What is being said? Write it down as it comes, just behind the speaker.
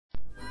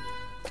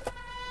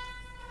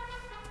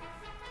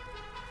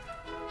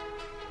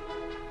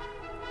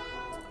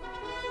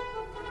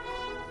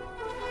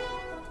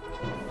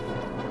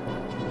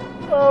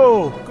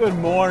Good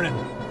morning.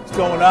 What's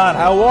going on?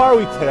 How are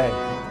we today?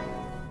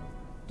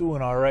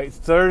 Doing all right.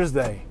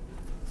 Thursday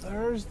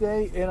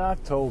in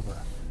October.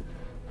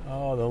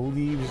 Oh, the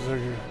leaves are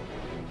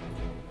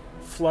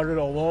flooded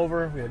all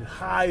over. We had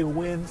high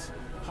wind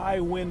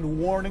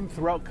warning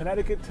throughout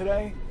Connecticut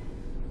today.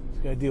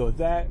 So gotta deal with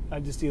that.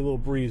 I just see a little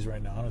breeze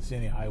right now. I don't see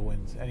any high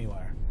winds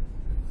anywhere.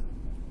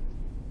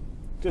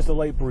 Just a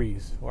light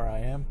breeze where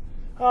I am.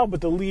 Oh,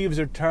 but the leaves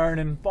are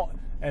turning,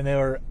 and they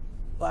were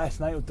last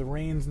night with the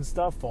rains and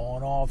stuff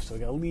falling off, so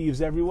we got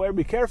leaves everywhere.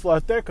 Be careful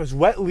out there, because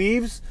wet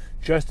leaves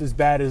just as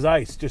bad as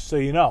ice, just so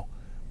you know.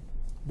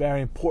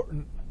 Very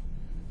important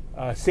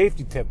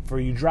safety tip for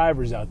you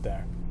drivers out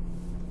there.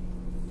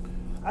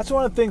 That's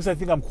one of the things I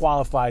think I'm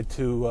qualified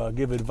to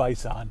give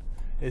advice on,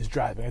 is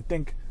driving. I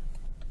think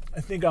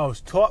I was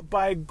taught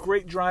by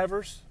great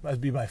drivers, that'd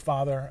be my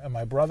father and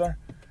my brother,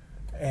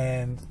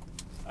 and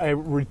I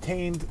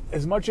retained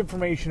as much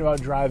information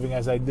about driving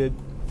as I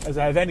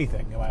have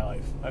anything in my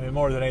life. I mean,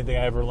 more than anything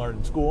I ever learned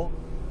in school.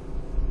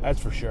 That's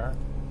for sure.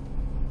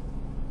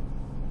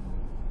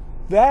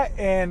 That,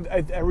 and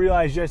I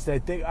realized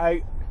yesterday,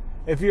 I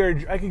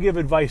could give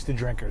advice to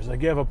drinkers.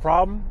 Like, you have a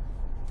problem,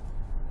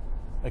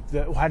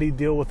 how do you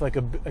deal with like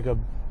a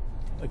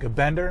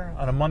bender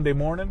on a Monday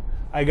morning?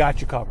 I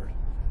got you covered.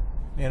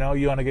 You know,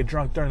 you want to get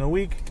drunk during the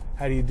week?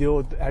 How do you deal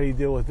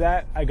with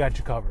that? I got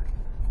you covered.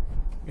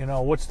 You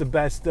know, what's the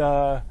best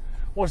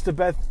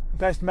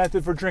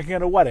method for drinking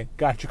at a wedding?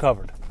 Got you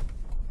covered.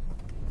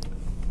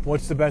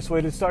 What's the best way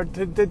to start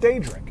to day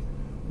drink?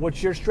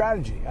 What's your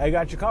strategy? I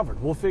got you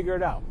covered. We'll figure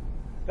it out.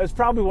 That's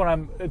probably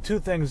what two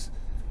things,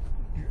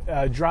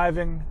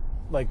 driving,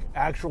 like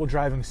actual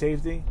driving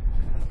safety.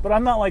 But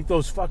I'm not like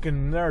those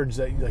fucking nerds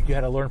that like you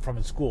had to learn from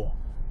in school.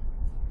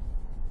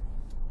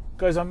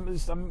 Because I'm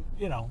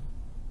you know,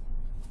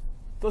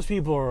 those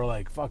people are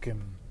like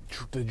fucking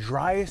the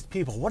driest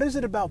people. What is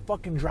it about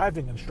fucking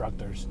driving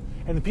instructors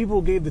and the people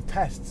who gave the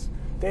tests?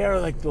 They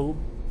are like the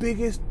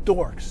biggest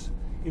dorks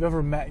you've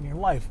ever met in your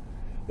life.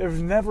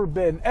 There's never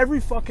been, every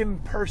fucking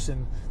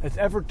person that's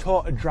ever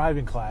taught a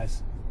driving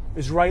class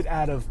is right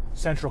out of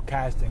Central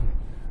Casting,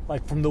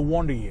 like from the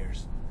Wonder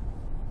Years.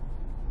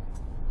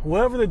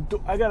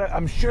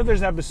 I'm sure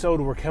there's an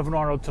episode where Kevin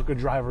Arnold took a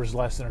driver's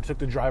lesson or took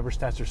the driver's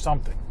test or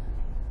something.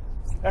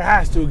 There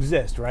has to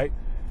exist, right?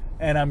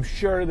 And I'm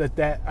sure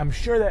that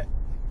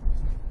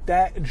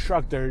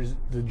instructor is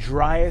the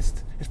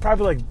driest. It's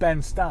probably like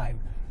Ben Stein.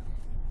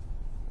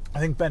 I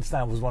think Ben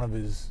Stein was one of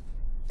his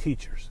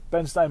teachers.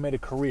 Ben Stein made a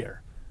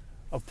career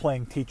of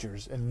playing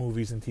teachers in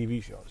movies and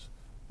TV shows.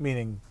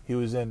 Meaning he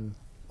was in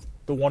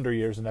The Wonder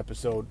Years an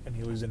episode, and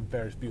he was in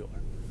Ferris Bueller.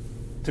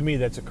 To me,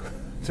 that's a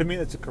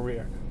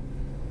career.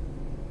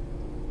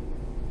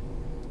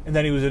 And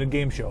then he was in a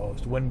game show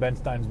host, Win Ben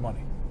Stein's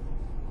Money,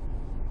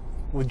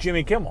 with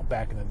Jimmy Kimmel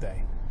back in the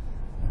day.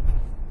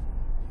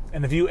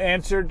 And if you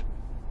answered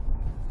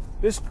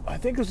this, I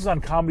think this was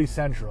on Comedy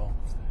Central,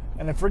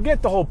 and I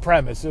forget the whole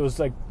premise. It was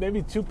like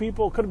maybe 2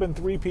 people, could have been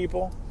 3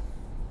 people,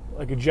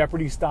 like a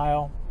Jeopardy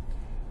style.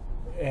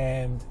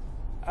 And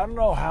I don't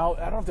know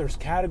if there's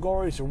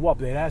categories or what,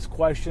 but they'd ask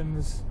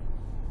questions.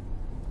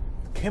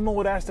 Kimmel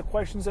would ask the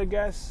questions, I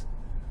guess.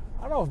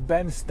 I don't know if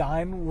Ben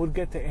Stein would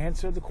get to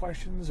answer the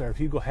questions, or if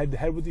he'd go head to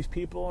head with these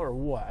people, or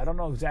what. I don't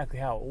know exactly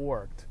how it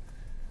worked.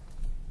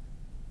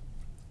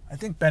 I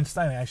think Ben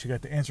Stein actually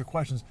got to answer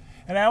questions.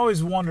 And I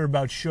always wonder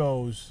about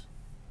shows.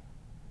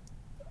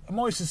 I'm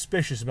always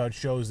suspicious about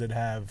shows that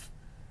have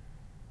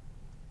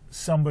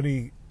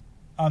somebody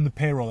on the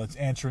payroll that's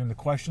answering the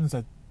questions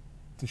that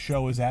the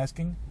show is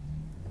asking.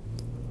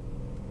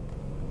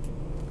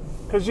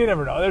 Because you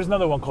never know. There's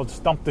another one called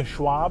Stump the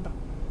Schwab.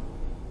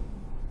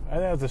 I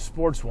think that's a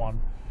sports one.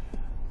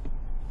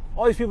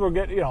 All these people are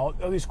getting, all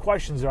these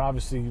questions are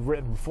obviously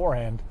written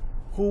beforehand.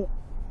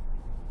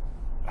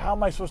 How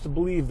am I supposed to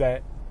believe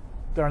that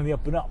they're on the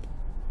up and up?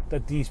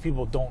 That these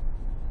people don't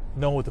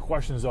know what the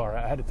questions are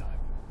ahead of time.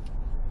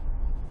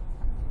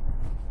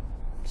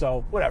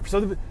 So, whatever.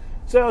 So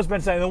that was Ben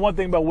Stein. The one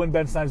thing about Win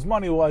Ben Stein's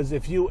Money was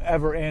if you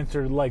ever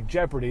answered like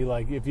Jeopardy,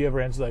 like if you ever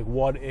answered like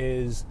what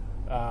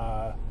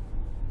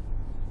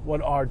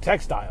are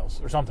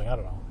textiles or something, I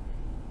don't know.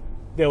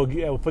 They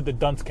would put the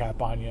dunce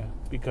cap on you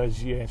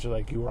because you answered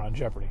like you were on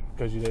Jeopardy,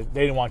 because they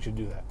didn't want you to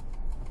do that.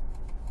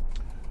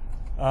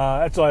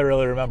 That's all I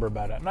really remember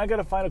about it. And I got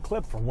to find a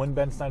clip from Win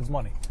Ben Stein's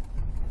Money.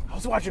 I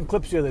was watching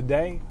clips the other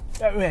day.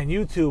 Man,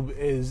 YouTube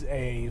is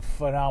a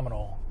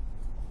phenomenal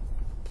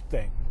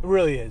thing. It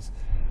really is.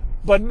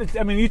 But,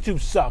 I mean, YouTube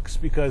sucks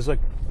because, like,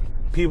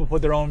 people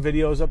put their own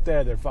videos up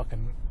there. They're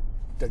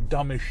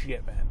dumb as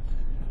shit, man.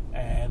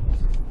 And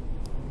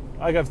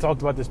like I've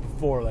talked about this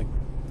before, like,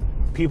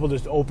 people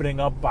just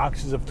opening up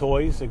boxes of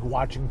toys, like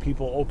watching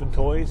people open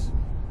toys.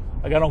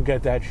 Like, I don't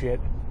get that shit.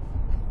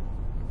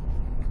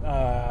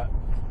 My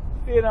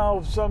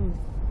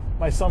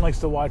son likes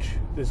to watch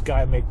this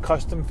guy make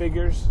custom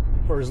figures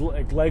for his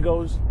like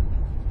Legos.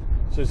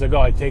 So he's like,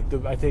 I take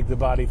the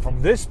body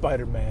from this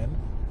Spider-Man,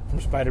 from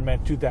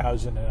Spider-Man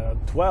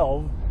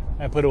 2012,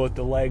 I put it with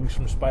the legs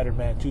from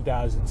Spider-Man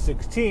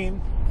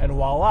 2016, and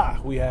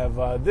voila, we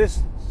have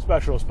this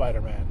special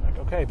Spider-Man. Like,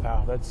 okay,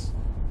 pal, that's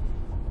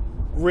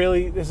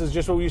really, this is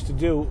just what we used to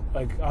do,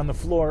 like on the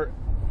floor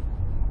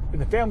in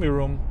the family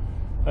room.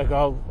 Like,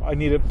 oh, I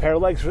need a pair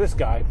of legs for this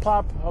guy.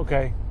 Plop,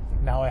 okay,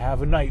 now I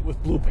have a knight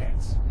with blue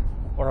pants,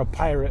 or a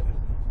pirate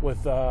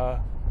with, I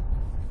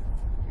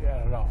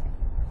don't know.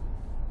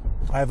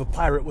 I have a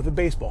pirate with a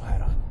baseball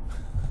hat on.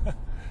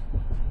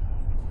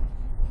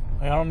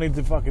 I don't need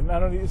to fucking.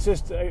 It's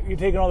just you're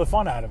taking all the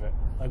fun out of it.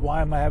 Like,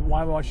 why am I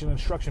watching an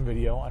instruction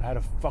video on how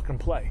to fucking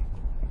play?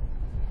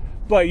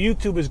 But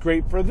YouTube is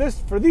great for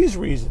these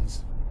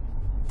reasons.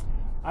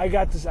 I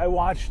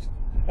watched,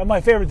 and my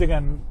favorite thing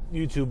on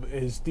YouTube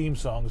is theme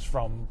songs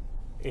from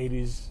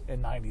 80s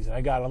and 90s. And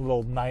I got a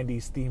little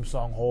 90s theme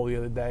song hole the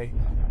other day,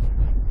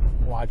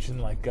 watching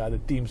like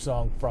the theme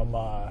song from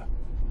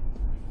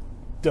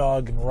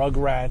Doug and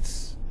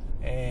Rugrats,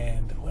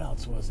 and what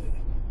else was it?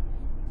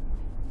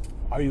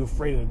 Are You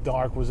Afraid of the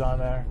Dark was on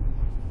there,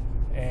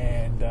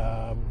 and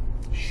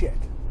shit,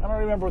 I don't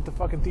remember what the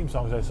fucking theme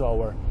songs I saw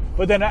were.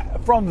 But then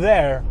from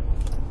there,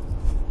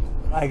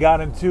 I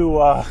got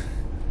into I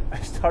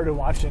started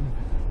watching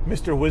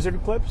Mr.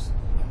 Wizard clips,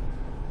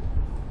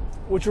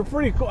 which were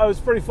pretty cool. It was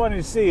pretty funny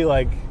to see.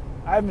 Like,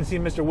 I haven't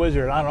seen Mr.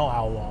 Wizard in I don't know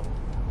how long.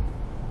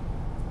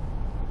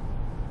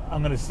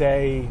 I'm gonna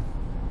say,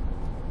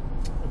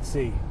 let's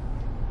see,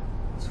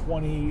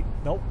 20,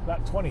 nope,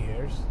 not 20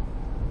 years.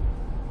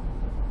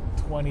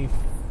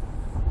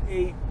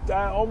 28,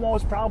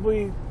 almost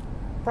probably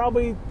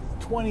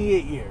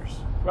 28 years.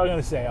 I'm going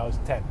to say I was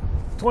 10.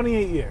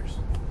 28 years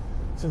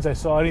since I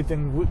saw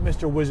anything with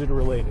Mr. Wizard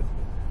related.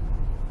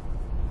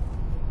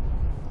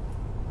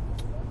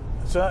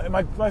 So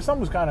my son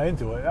was kind of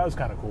into it. That was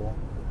kind of cool.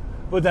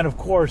 But then, of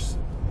course,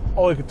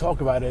 all I could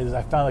talk about is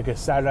I found like a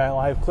Saturday Night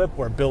Live clip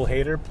where Bill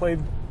Hader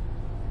played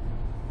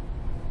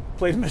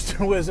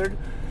Mr. Wizard,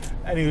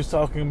 and he was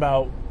talking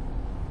about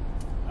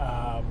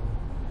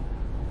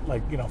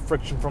like, you know,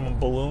 friction from a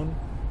balloon.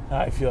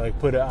 If you like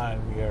put it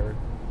on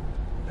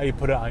how you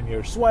put it on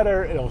your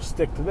sweater, it'll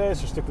stick to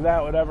this or stick to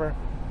that, whatever.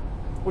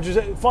 Which is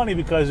funny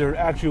because there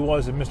actually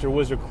was a Mr.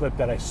 Wizard clip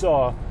that I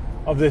saw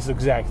of this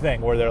exact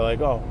thing where they're like,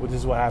 oh, well, this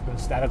is what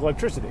happens, static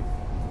electricity.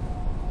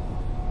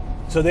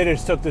 So they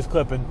just took this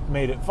clip and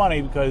made it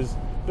funny because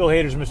Bill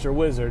Hader's Mr.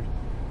 Wizard,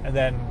 and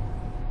then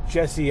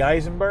Jesse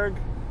Eisenberg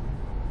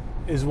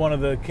is one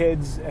of the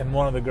kids and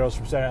one of the girls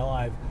from Saturday Night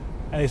Live.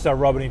 And they start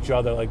rubbing each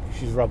other, like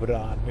she's rubbing it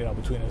on, you know,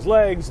 between his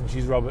legs, and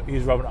he's rubbing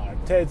it on her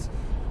tits,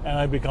 and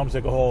it becomes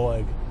like a whole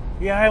like,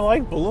 yeah, I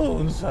like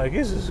balloons, like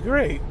this is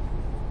great,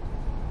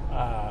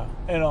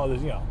 and all this,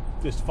 you know,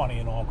 just funny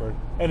and awkward.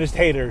 And just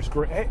Hader's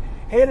great.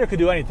 Hader could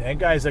do anything. That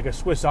guy's like a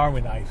Swiss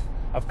Army knife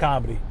of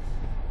comedy,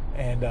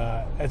 and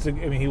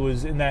he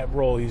was in that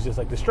role. He's just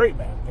like the straight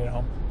man, you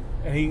know,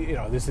 and he, you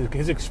know, this is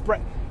his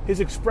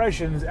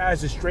expressions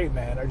as a straight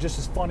man are just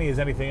as funny as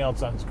anything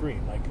else on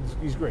screen. Like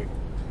he's great.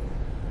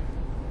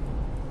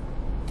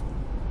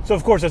 So,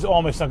 of course, that's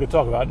all my son could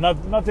talk about.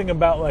 Nothing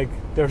about, like,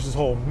 there's this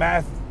whole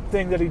math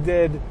thing that he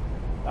did,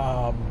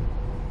 like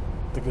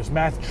this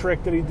math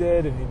trick that he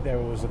did, and there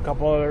was a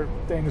couple other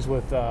things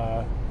with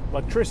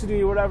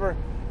electricity or whatever.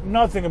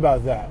 Nothing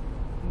about that.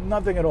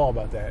 Nothing at all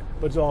about that.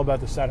 But it's all about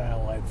the Saturday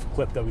Night Live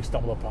clip that we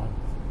stumbled upon.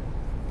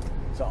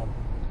 So,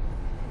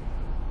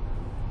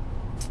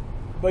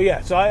 but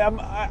yeah, so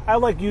I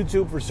like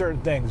YouTube for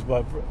certain things,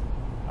 but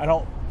I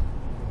don't.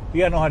 You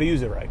gotta know how to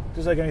use it right,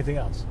 just like anything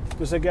else.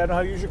 Just like you gotta know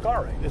how to use your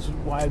car right. This is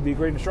why I'd be a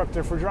great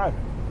instructor for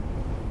driving.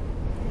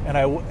 And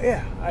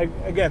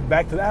again,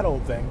 back to that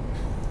old thing.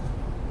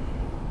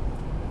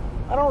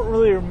 I don't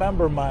really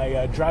remember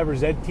my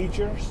driver's ed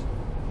teachers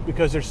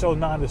because they're so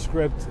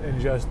nondescript and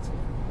just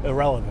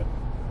irrelevant.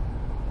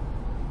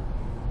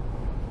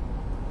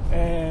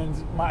 And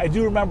I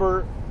do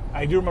remember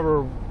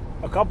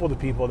a couple of the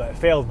people that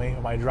failed me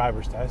on my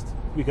driver's test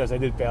because I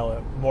did fail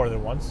it more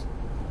than once.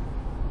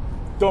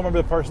 Don't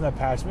remember the person that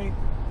passed me.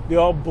 They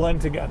all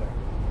blend together.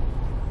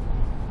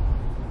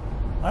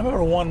 I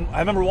remember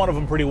one of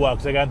them pretty well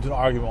because I got into an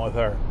argument with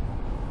her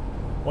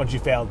when she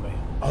failed me.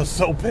 I was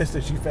so pissed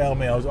that she failed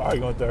me. I was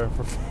arguing with her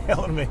for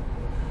failing me.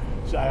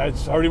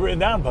 It's already written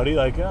down, buddy.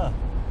 Like, I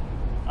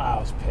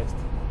was pissed.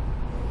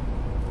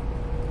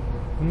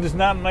 And just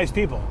not nice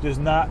people. Just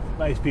not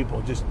nice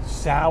people. Just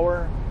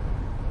sour.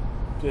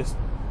 Just,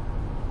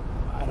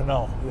 I don't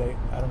know.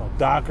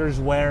 Dockers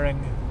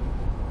wearing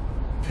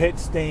pit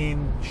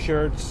stained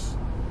shirts,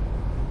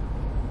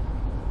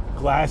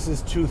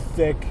 glasses too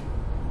thick,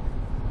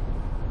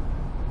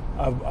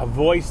 a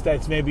voice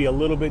that's maybe a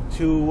little bit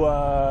too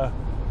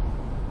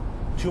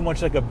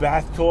much like a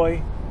bath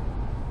toy.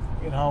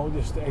 You know,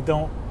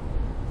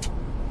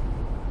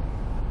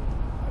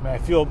 I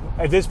feel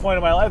at this point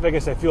in my life, I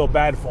guess I feel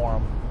bad for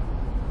them.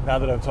 Now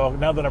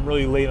that I'm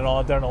really laying it all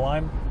out there on the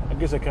line, I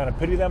guess I kind of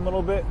pity them a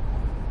little bit.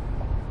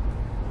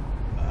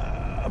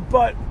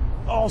 But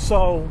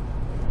also,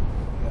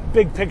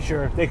 big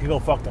picture, they could go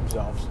fuck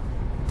themselves.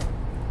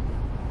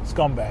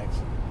 Scumbags.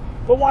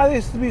 But why they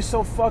used to be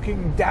so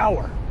fucking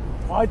dour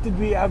Why did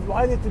we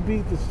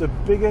be the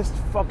biggest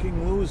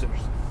fucking losers?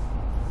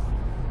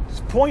 It's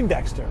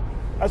Poindexter.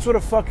 That's what a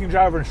fucking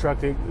driving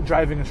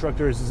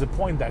instructor is a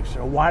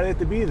Poindexter. Why did it have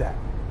to be that?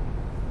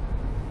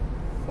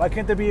 Why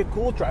can't there be a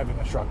cool driving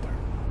instructor?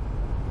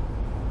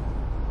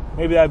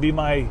 Maybe that'd be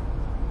my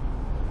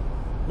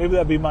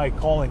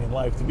calling in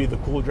life, to be the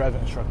cool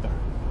driving instructor.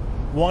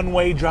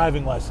 One-way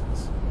driving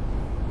lessons.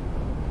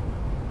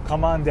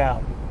 Come on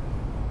down.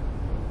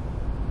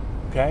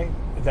 Okay?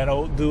 And then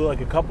I'll do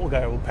like a couple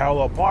guys. We'll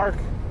parallel park.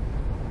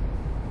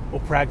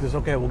 We'll practice.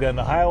 Okay, we'll get on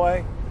the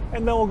highway.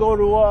 And then we'll go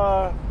to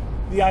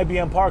the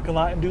IBM parking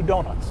lot and do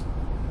donuts.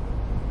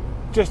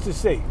 Just to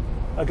see.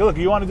 Like, look,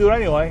 you want to do it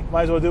anyway,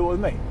 might as well do it with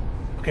me.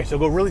 Okay, so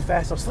go really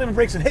fast. I'll slam the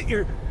brakes and hit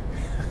your...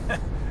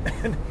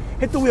 and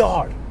hit the wheel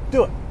hard.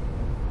 Do it.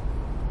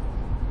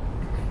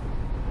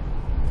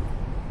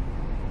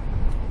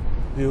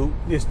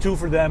 There's 2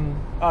 for them.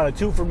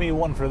 2 for me,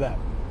 1 for them.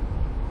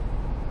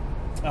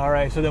 All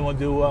right, so then we'll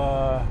do...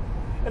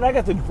 and I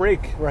got the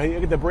brake, right? I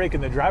get the brake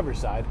in the driver's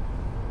side.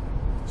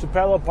 So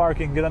parallel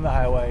parking, get on the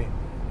highway,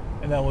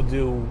 and then we'll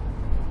do...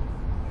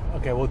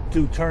 Okay, we'll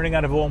do turning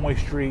out of a one-way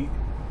street,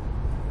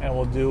 and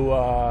we'll do...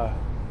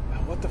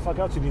 what the fuck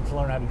else do you need to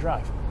learn how to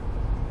drive?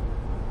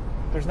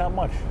 There's not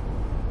much.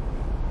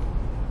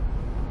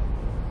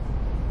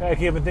 I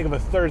can't even think of a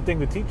third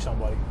thing to teach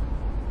somebody.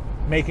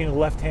 Making a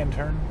left-hand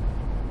turn.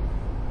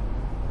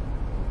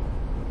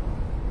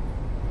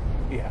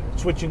 Yeah,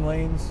 switching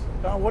lanes.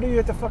 Oh, what do you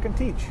have to fucking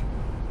teach?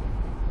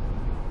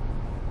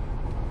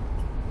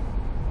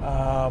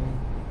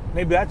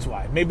 Maybe that's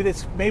why. Maybe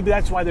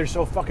that's why they're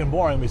so fucking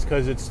boring,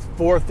 because it's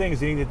 4 things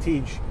they need to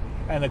teach,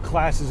 and the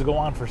classes go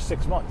on for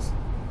 6 months.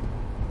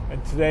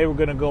 And today we're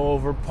going to go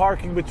over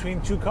parking between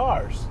 2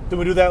 cars. Did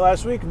we do that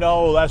last week?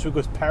 No, last week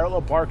was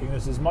parallel parking.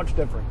 This is much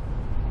different.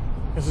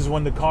 This is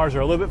when the cars are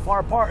a little bit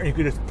far apart and you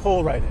can just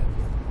pull right in.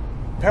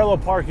 Parallel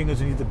parking is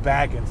when you need to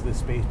back into the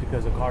space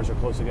because the cars are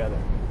close together.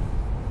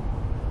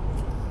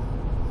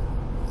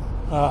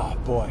 Oh,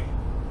 boy.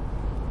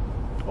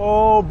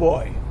 Oh,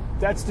 boy.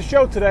 That's the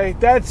show today.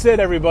 That's it,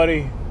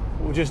 everybody.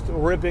 We're just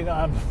ripping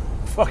on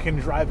fucking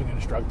driving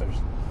instructors.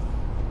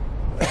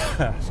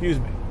 Excuse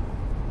me.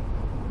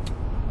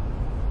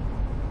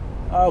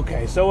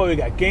 Okay, so what we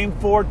got? Game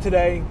 4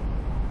 today.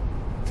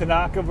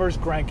 Tanaka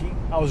versus Greinke.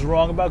 I was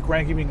wrong about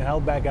Greinke being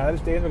held back out of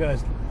the stadium.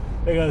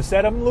 They're gonna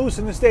set him loose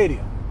in the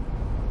stadium.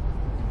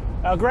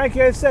 Now Greinke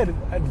has said,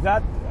 I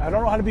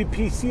don't know how to be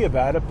PC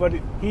about it, but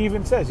he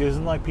even says he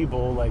doesn't like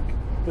people,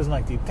 doesn't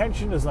like the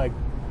attention, he said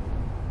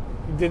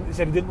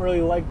he didn't really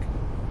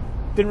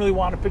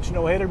want to pitch a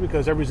no-hitter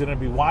because everybody's gonna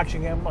be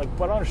watching him.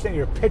 But I understand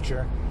you're a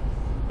pitcher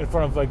in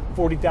front of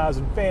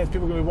 40,000 fans.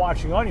 People are gonna be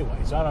watching you anyway,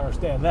 so I don't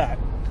understand that.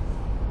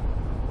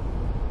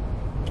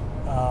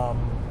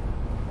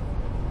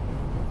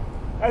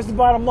 That's the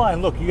bottom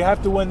line. Look, you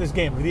have to win this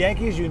game. For the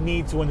Yankees, you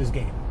need to win this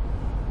game.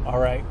 All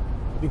right?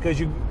 Because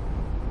you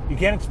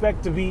can't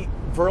expect to beat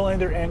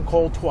Verlander and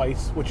Cole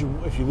twice, which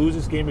if you lose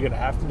this game, you're going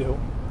to have to do.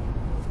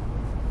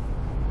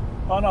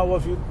 Oh,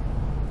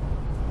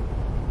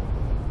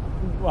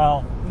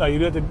 no,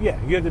 you have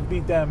to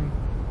beat them.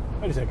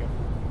 Wait a second.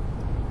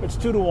 It's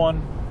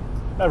 2-1.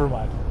 Never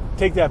mind.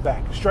 Take that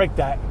back. Strike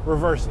that.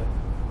 Reverse it.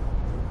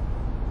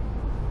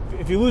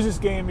 If you lose this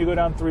game, you go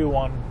down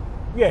 3-1.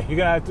 Yeah, you're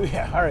gonna have to.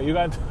 Yeah, all right. You're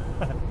gonna.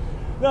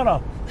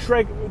 No.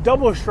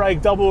 Double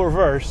strike, double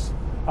reverse.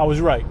 I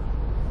was right.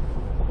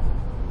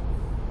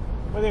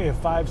 I think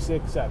 5,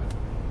 6, 7.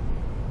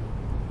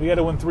 You got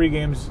to win 3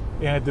 games.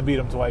 You have to beat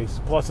them twice,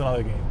 plus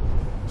another game.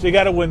 So you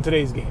got to win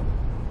today's game,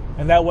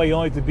 and that way you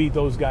only have to beat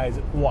those guys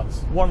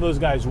once. One of those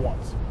guys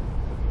once.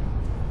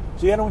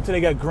 So you got to win today.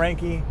 You got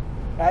Greinke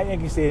at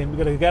Yankee Stadium. You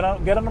got to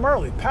get on them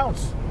early.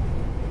 Pounce.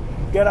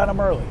 Get on them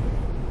early.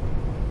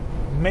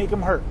 Make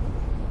them hurt.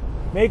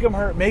 Make them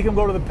hurt. Make them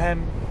go to the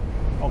pen.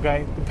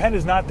 Okay? The pen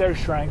is not their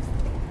strength.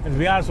 And to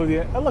be honest with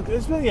you, look,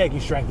 it's been the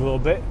Yankee strength a little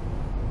bit.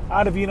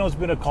 Ottavino's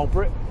been a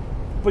culprit.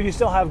 But you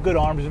still have good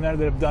arms in there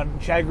that have done...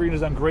 Chad Green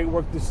has done great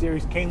work this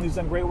series. Canley's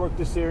done great work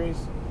this series.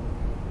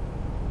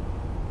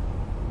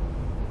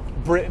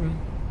 Britton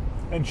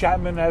and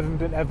Chapman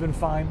have been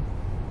fine.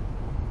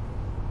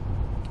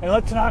 And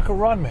let Tanaka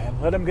run, man.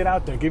 Let him get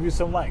out there. Give you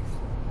some length.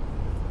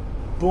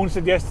 Boone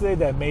said yesterday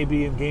that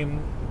maybe in game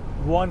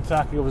 1,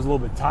 Tanaka was a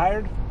little bit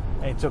tired.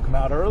 And he took him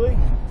out early.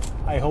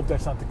 I hope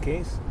that's not the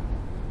case.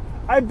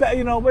 I bet,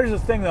 there's the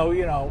thing,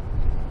 though,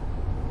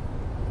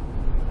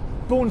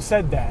 Boone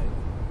said that.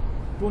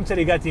 Boone said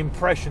he got the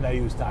impression that he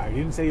was tired. He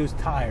didn't say he was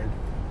tired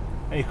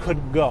and he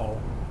couldn't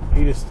go.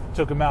 He just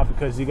took him out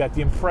because he got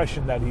the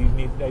impression that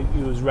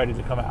he was ready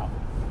to come out.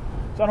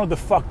 So I don't know what the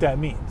fuck that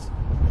means.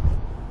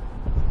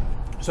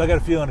 So I got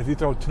a feeling if you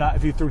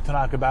threw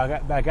Tanaka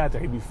back out there,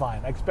 he'd be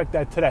fine. I expect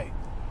that today.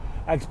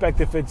 I expect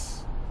if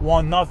it's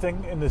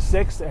 1-0 in the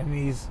 6th and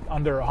he's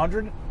under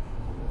 100,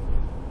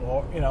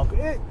 or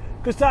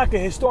because Tanaka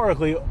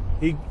historically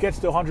he gets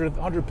to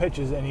 100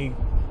 pitches and he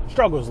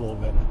struggles a little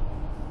bit.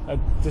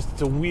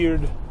 It's a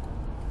weird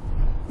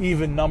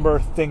even number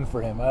thing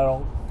for him.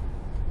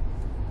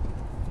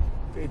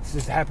 it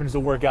just happens to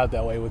work out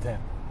that way with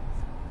him.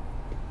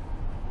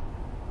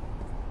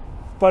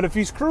 But if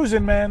he's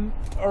cruising, man,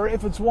 or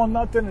if it's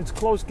 1-0, it's a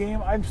close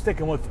game, I'm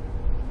sticking with him.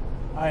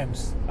 I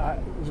was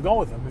going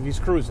with him if he's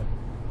cruising.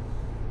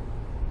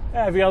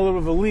 Yeah, if you got a little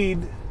bit of a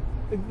lead,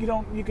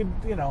 you could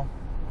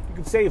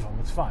save him.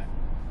 It's fine.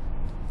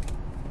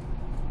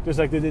 Just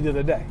like they did the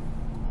other day.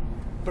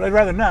 But I'd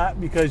rather not,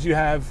 because you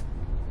have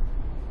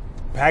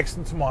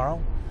Paxton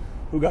tomorrow,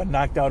 who got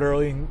knocked out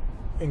early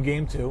in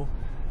game 2,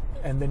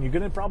 and then you're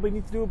gonna probably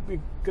need to do a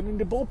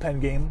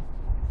bullpen game.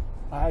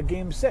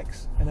 Game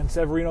 6, and then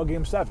Severino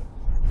game 7.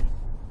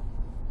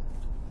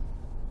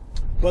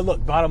 But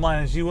look, bottom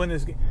line is you win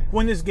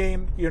this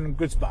game, you're in a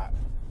good spot.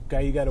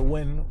 Okay, you got to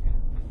win.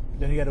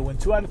 Then you got to win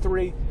 2 out of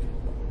 3,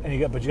 but you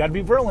got to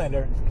beat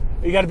Verlander.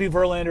 You got to beat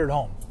Verlander at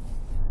home.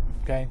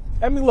 Okay,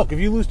 I mean, look, if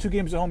you lose 2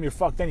 games at home, you're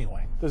fucked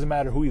anyway. Doesn't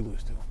matter who you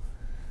lose to.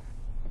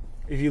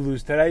 If you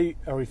lose today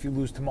or if you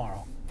lose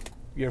tomorrow,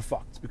 you're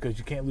fucked because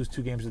you can't lose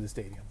 2 games at the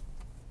stadium.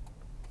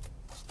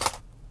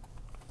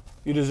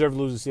 You deserve to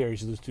lose a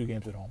series. You lose 2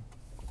 games at home.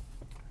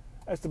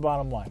 That's the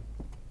bottom line.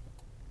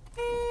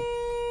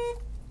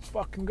 Let's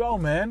fucking go,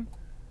 man.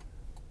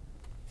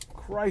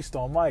 Christ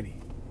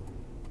almighty.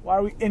 Why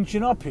are we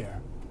inching up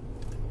here?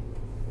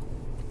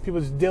 People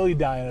just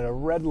dilly-dallying at a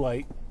red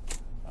light.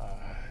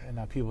 And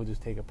now people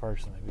just take it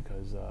personally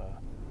because...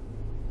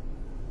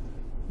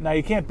 now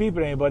you can't beep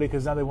at anybody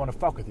because now they want to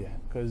fuck with you.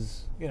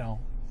 Because,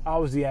 I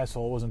was the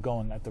asshole. I wasn't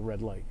going at the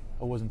red light.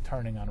 I wasn't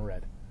turning on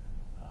red.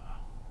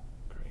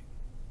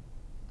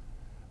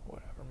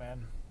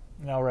 Man.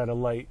 Now we're at a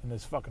light and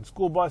this fucking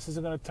school bus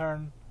isn't going to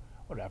turn.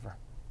 Whatever.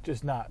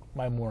 Just not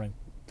my morning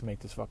to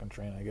make this fucking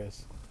train, I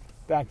guess.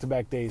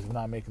 Back-to-back days of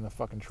not making the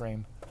fucking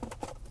train.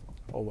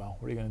 Oh well,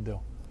 what are you going to do?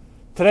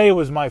 Today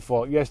was my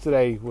fault.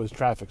 Yesterday was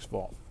traffic's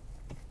fault.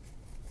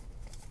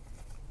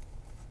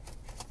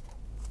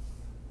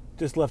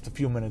 Just left a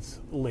few minutes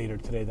later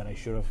today than I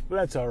should have. But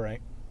that's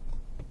alright.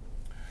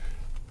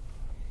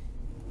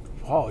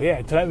 Oh,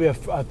 yeah, tonight we have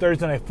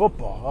Thursday Night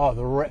Football.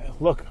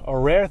 Oh, a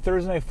rare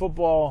Thursday Night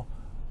Football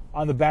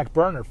on the back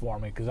burner for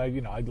me because I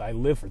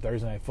live for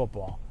Thursday Night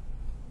Football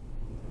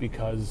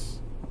because,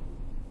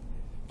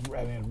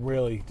 I mean,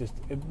 really,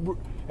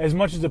 as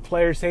much as the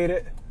players hate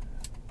it,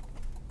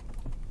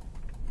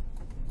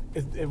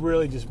 it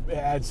really just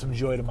adds some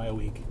joy to my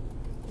week.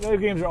 The other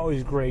games are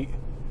always great,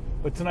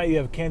 but tonight you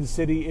have Kansas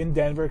City in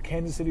Denver.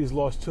 Kansas City has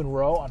lost 2 in a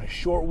row on a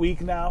short week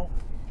now,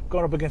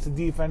 going up against a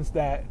defense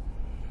that...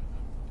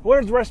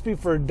 What the recipe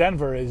for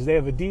Denver is they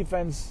have a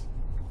defense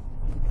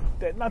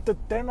that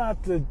they're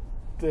not the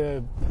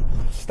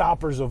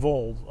stoppers of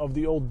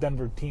the old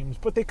Denver teams,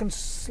 but they can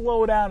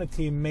slow down a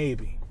team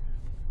maybe.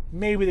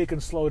 Maybe they can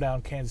slow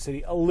down Kansas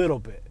City a little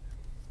bit.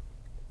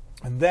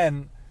 And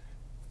then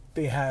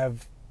they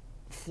have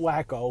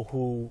Flacco,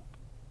 who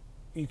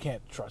you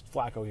can't trust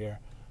Flacco here,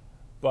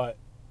 but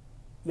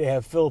they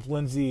have Philip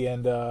Lindsay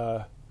and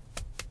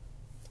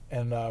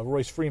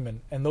Royce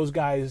Freeman, and those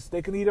guys,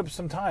 they can eat up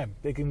some time.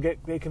 They can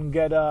get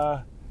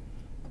the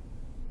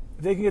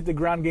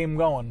ground game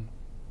going.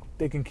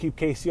 They can keep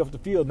KC off the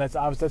field, and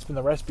that's been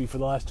the recipe for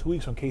the last 2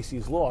 weeks when KC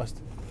has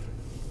lost.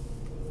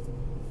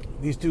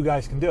 These 2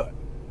 guys can do it.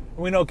 And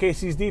we know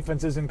KC's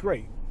defense isn't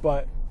great,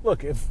 but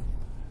look, if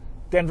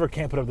Denver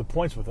can't put up the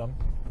points with them,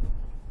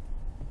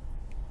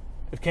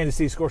 if Kansas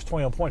City scores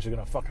 21 points, they're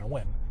going to fucking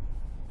win.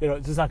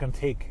 It's not going to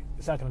take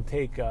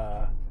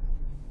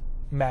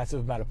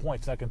massive amount of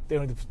points. They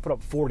don't need to put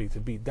up 40 to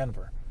beat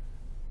Denver.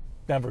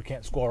 Denver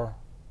can't score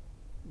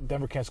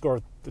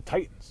the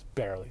Titans,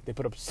 barely. They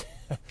put up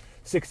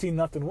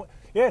 16-0 win.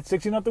 Yeah, it's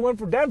 16-0 win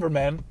for Denver,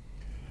 man.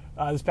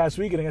 This past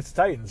weekend against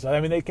the Titans.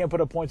 I mean, they can't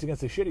put up points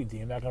against a shitty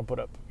team. They're not going to put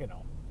up, they're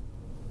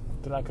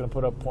not going to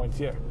put up points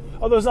here.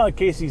 Although it's not like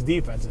KC's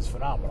defense is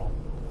phenomenal.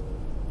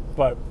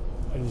 But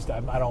I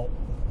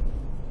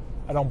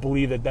don't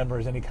believe that Denver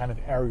has any kind of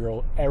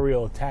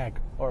aerial attack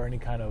or any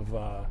kind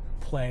of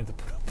plan to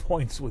put up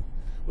points with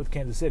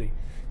Kansas City.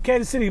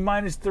 Kansas City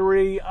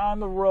 -3 on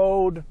the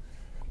road.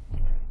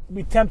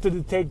 Be tempted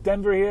to take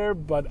Denver here,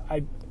 but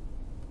I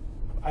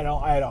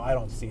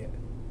don't see it.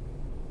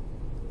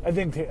 I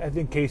think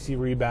KC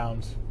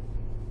rebounds.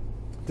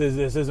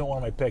 This isn't one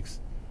of my picks,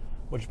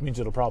 which means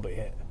it'll probably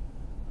hit.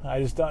 I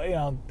just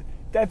don't,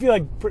 I feel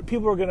like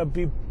people are going to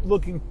be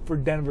looking for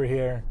Denver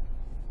here.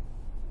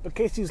 But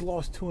KC's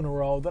lost 2 in a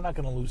row. They're not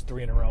going to lose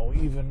 3 in a row,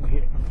 even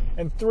here.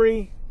 And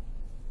 3,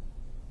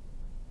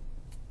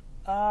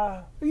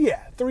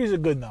 3 is a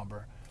good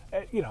number.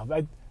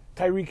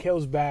 Tyreek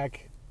Hill's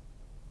back.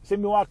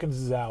 Sammy Watkins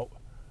is out.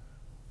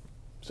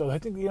 So I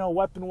think,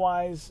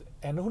 weapon-wise,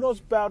 and who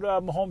knows about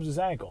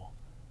Mahomes' ankle.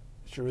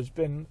 Sure, it's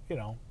been,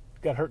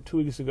 got hurt 2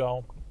 weeks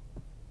ago.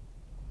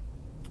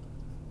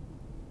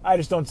 I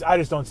just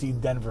don't see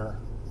Denver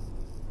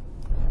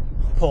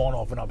pulling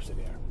off an upset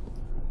here.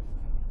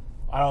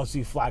 I don't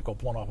see Flacco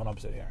pulling off an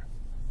upset here.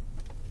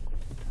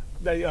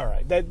 All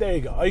right, there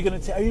you go. Are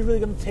you really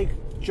gonna take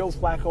Joe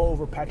Flacco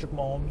over Patrick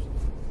Mahomes?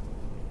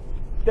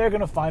 They're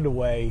gonna find a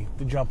way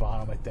to jump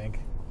on him, I think.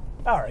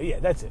 All right, yeah,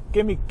 that's it.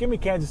 Give me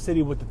Kansas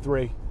City with the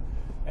 3,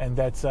 and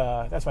that's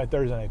my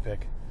Thursday night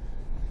pick.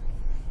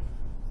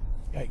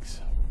 Yikes.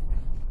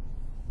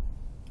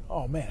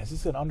 Oh man, is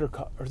this an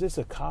undercover? Or is this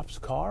a cop's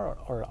car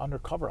or an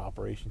undercover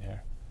operation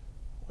here?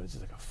 What is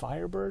this, like a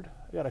Firebird?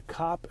 I got a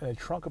cop in the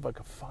trunk of like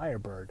a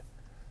Firebird.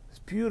 This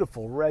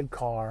beautiful red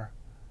car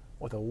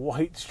with a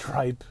white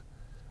stripe,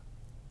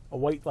 a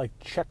white like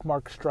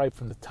checkmark stripe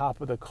from the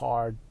top of the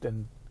car,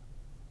 then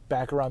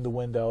back around the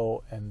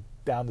window and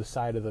down the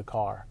side of the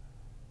car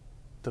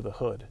to the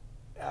hood.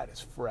 That is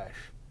fresh.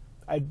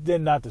 I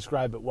did not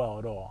describe it well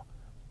at all.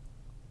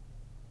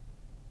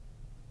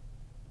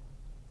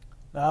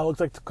 Now it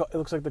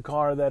looks like the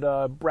car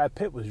that Brad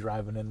Pitt was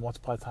driving in Once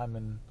Upon a Time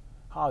in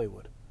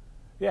Hollywood.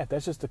 Yeah,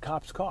 that's just the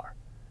cop's car,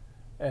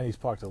 and he's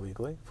parked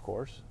illegally, of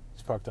course.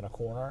 He's parked in a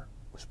corner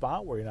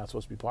spot where you're not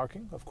supposed to be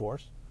parking, of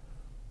course.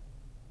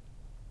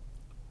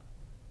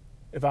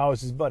 If I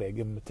was his buddy, I'd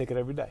give him a ticket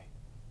every day,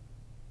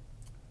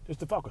 just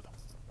to fuck with him.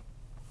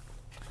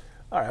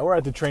 All right, we're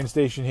at the train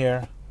station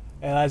here,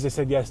 and as I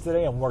said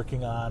yesterday, I'm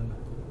working on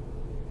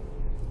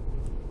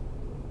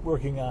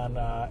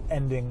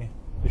ending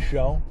the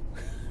show.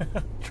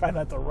 Try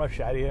not to rush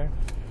out of here.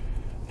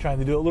 Trying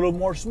to do it a little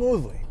more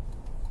smoothly.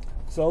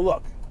 So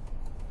look,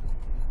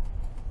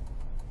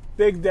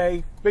 big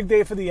day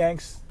for the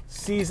Yanks.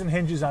 Season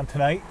hinges on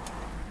tonight.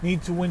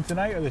 Need to win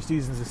tonight, or the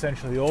season's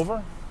essentially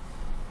over.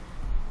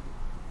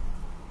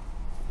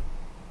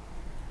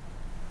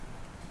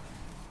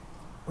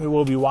 We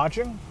will be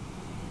watching.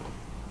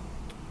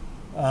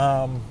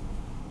 So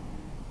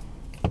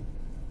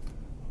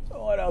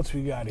what else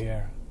we got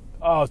here?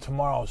 Oh,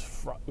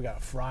 tomorrow's we got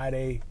a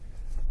Friday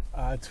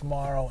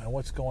tomorrow, and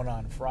what's going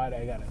on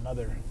Friday? I got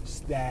another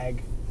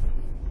stag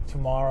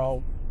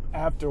tomorrow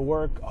after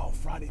work. Oh,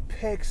 Friday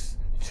picks.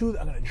 I'm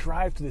gonna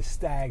drive to the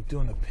stag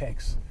doing the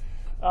picks.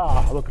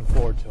 Looking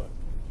forward to it.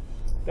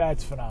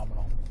 That's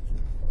phenomenal.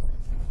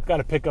 Got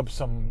to pick up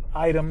some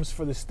items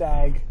for the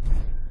stag.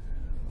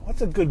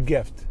 What's a good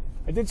gift?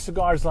 I did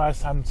cigars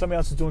last time. Somebody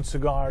else is doing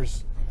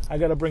cigars. I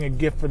got to bring a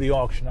gift for the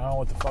auction. I don't know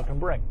what to fucking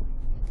bring.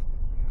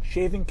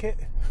 Shaving kit?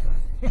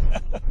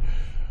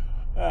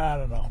 I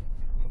don't know.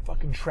 A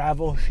fucking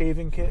travel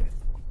shaving kit?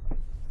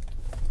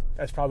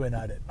 That's probably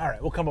not it. All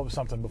right, we'll come up with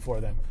something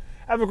before then.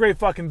 Have a great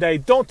fucking day.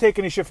 Don't take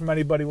any shit from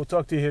anybody. We'll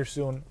talk to you here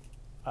soon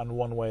on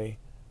One Way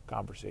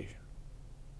Conversation.